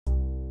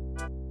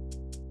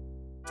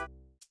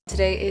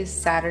Today is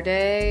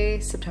Saturday,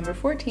 September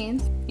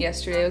 14th.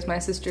 Yesterday was my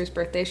sister's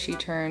birthday. She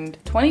turned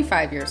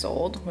 25 years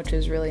old, which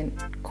is really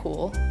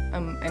cool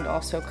and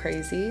also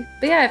crazy.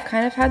 But yeah, I've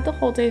kind of had the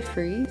whole day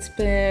free. It's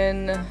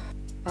been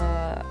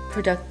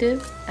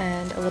productive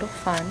and a little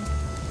fun.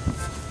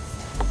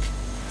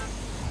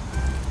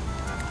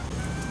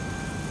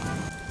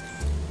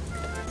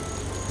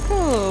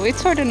 Oh, we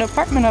toured an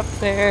apartment up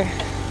there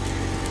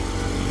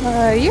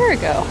a year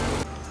ago.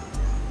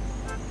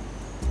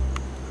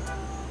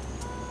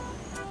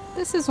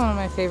 This is one of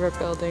my favorite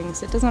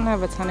buildings. It doesn't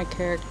have a ton of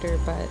character,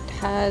 but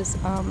has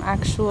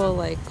actual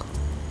like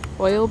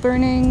oil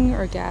burning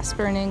or gas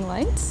burning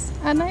lights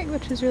at night,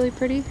 which is really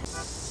pretty.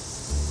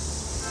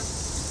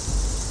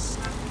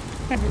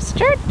 There's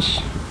church.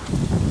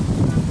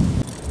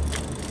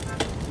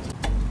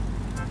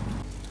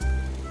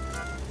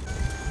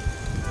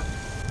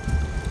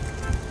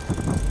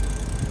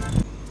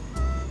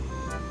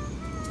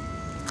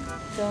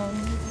 Dun,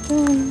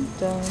 dun,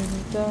 dun,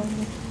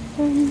 dun,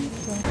 dun,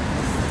 dun.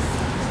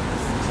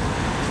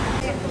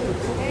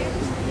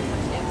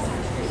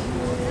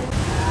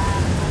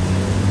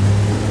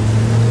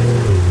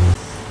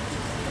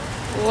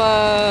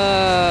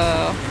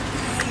 Whoa.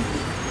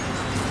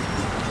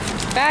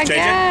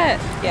 Baguette.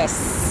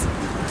 Yes.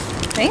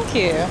 Thank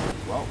you.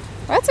 Whoa.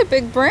 That's a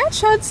big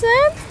branch, Hudson.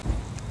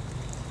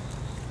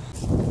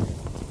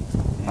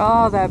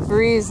 Oh, that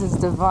breeze is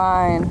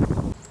divine.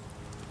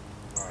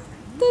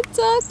 The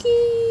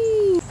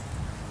ducky.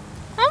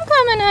 I'm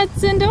coming,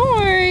 Hudson. Don't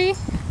worry.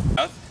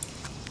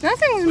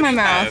 Nothing's in my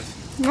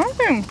mouth.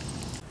 Nothing.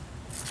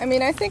 I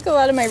mean, I think a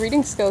lot of my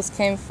reading skills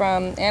came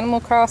from Animal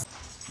Crossing.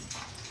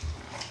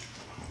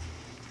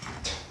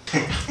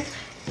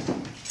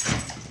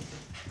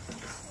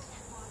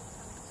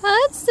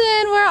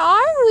 Hudson, where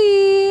are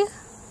we?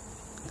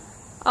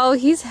 Oh,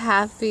 he's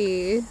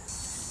happy.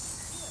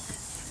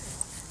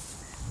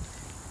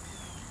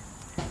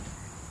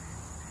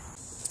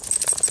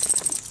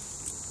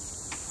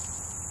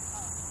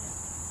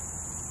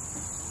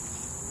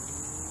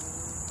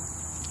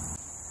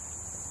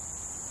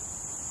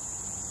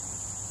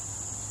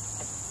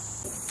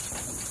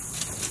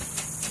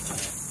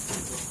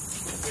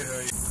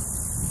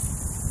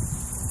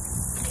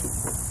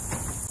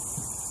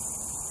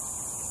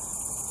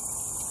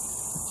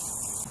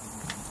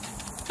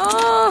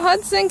 Oh,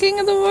 Hudson, king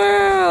of the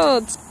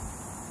world!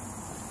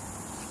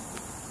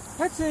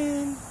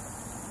 Hudson!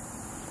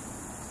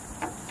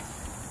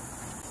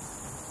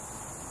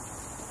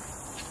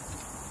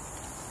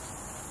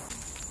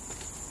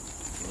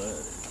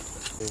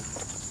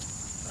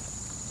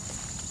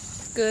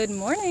 Good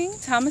morning.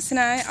 Thomas and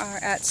I are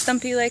at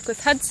Stumpy Lake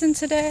with Hudson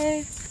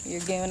today.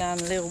 You're going on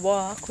a little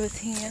walk with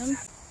him.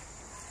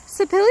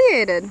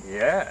 Ciliated.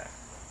 Yeah.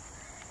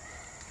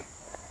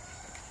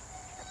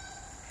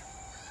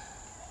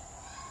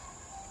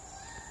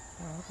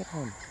 Oh, look at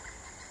him.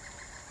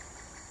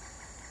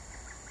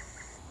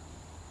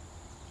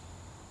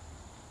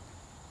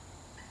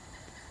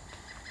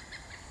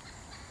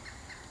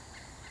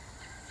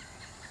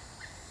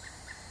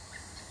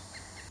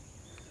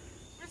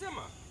 Where's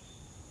Emma?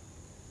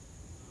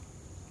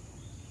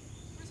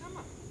 Where's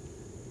Emma?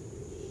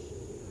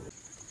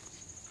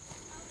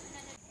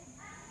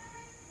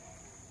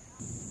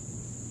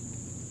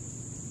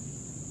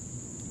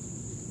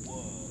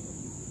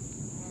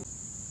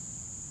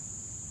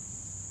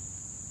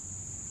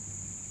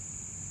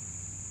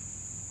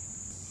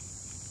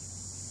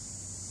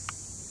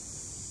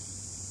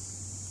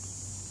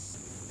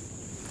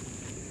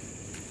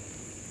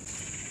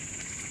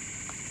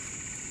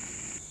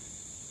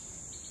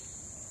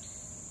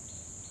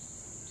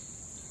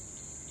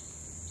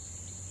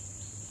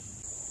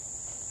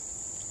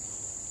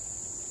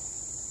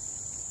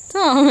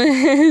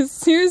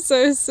 Thomas, you're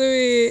so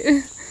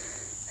sweet.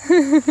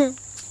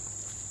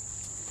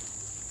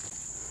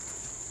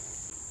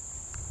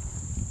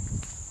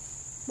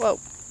 Whoa.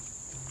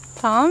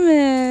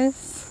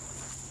 Thomas,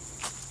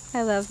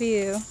 I love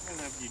you. I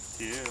love you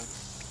too.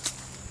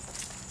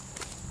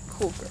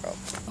 Cool girl.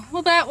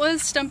 Well, that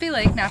was Stumpy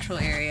Lake Natural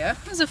Area.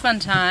 It was a fun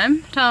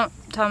time.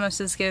 Thomas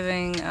is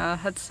giving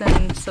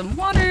Hudson some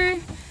water,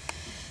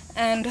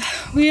 and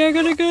we are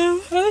gonna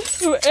go run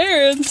some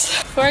errands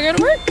before I go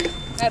to work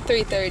at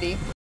 3:30.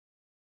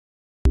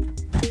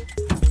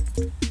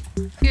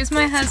 Here's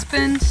my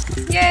husband.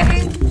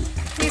 Yay!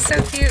 He's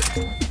so cute.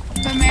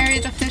 We're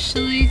married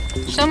officially.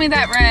 Show me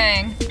that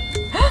ring.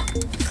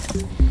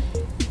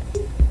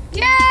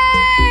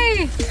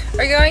 Yay!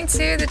 We're going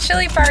to the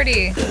chili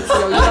party.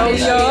 Yo, yo,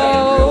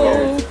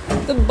 yo!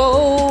 The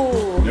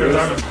bowl.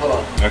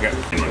 Okay,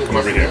 come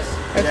over here.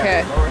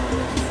 Okay.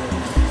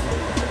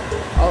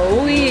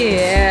 Oh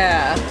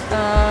yeah.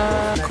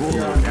 Cool.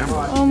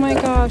 Oh my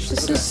gosh,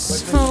 this is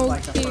so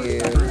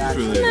cute.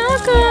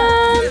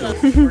 Malcolm!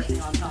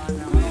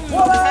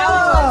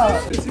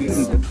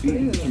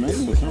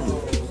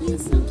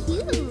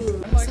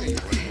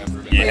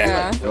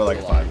 Yeah. They were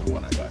like 5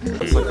 when I got here.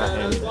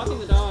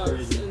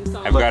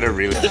 I've got a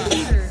really...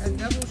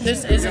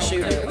 This is a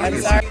shooter. I'm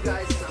sorry.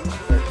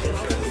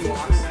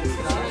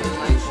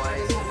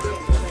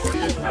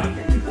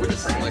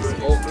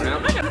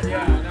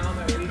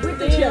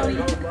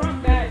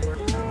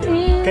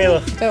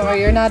 Kayla. Don't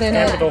worry, you're not in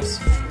it. Candles.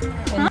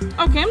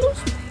 Oh, candles?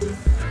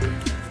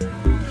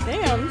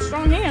 Damn,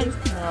 strong hands.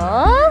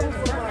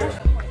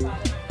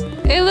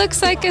 It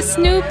looks like a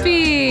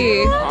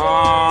Snoopy.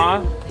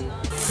 Aww.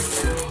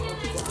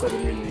 Put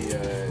them in the,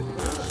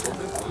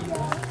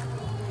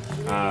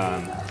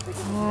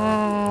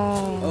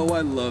 Wow. Oh,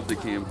 I love the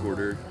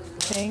camcorder.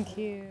 Thank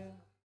you.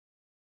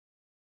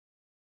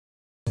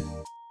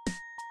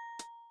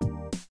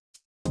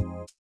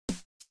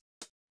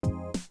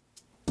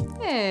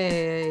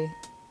 Hey.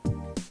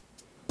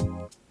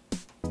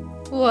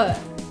 What?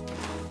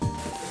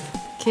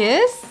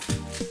 Kiss?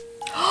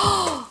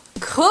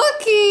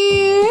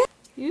 Cookie!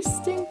 You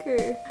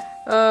stinker.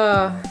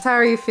 How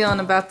are you feeling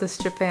about this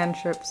Japan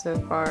trip so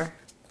far?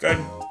 good.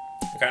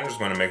 I kind of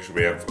just want to make sure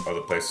we have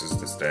other places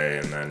to stay,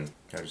 and then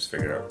kind of just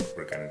figure out what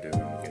we're gonna do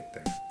when we get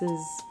there. This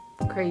is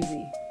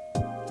crazy.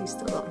 You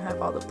still don't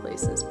have all the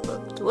places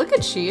booked. Look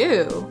at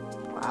you.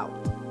 Wow.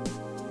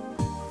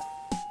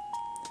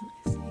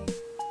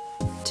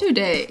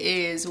 Today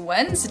is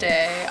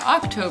Wednesday,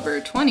 October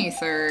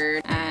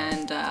 23rd,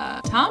 and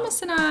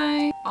Thomas and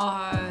I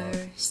are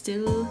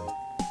still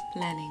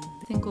planning.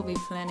 I think we'll be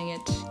planning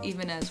it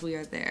even as we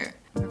are there.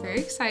 We're very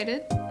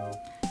excited,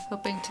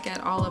 hoping to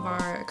get all of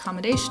our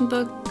accommodation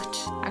booked,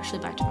 actually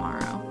by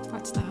tomorrow.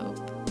 That's the hope.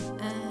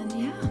 And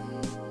yeah,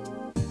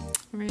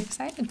 very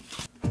excited.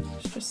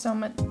 There's just so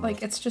much,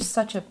 like, it's just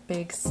such a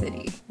big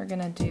city. We're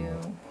gonna do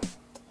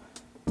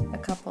a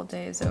couple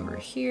days over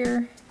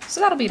here,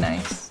 so that'll be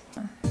nice.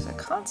 There's a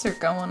concert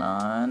going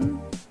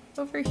on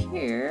over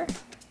here.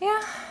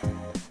 Yeah,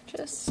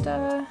 just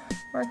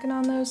working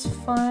on those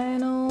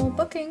final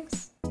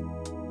bookings.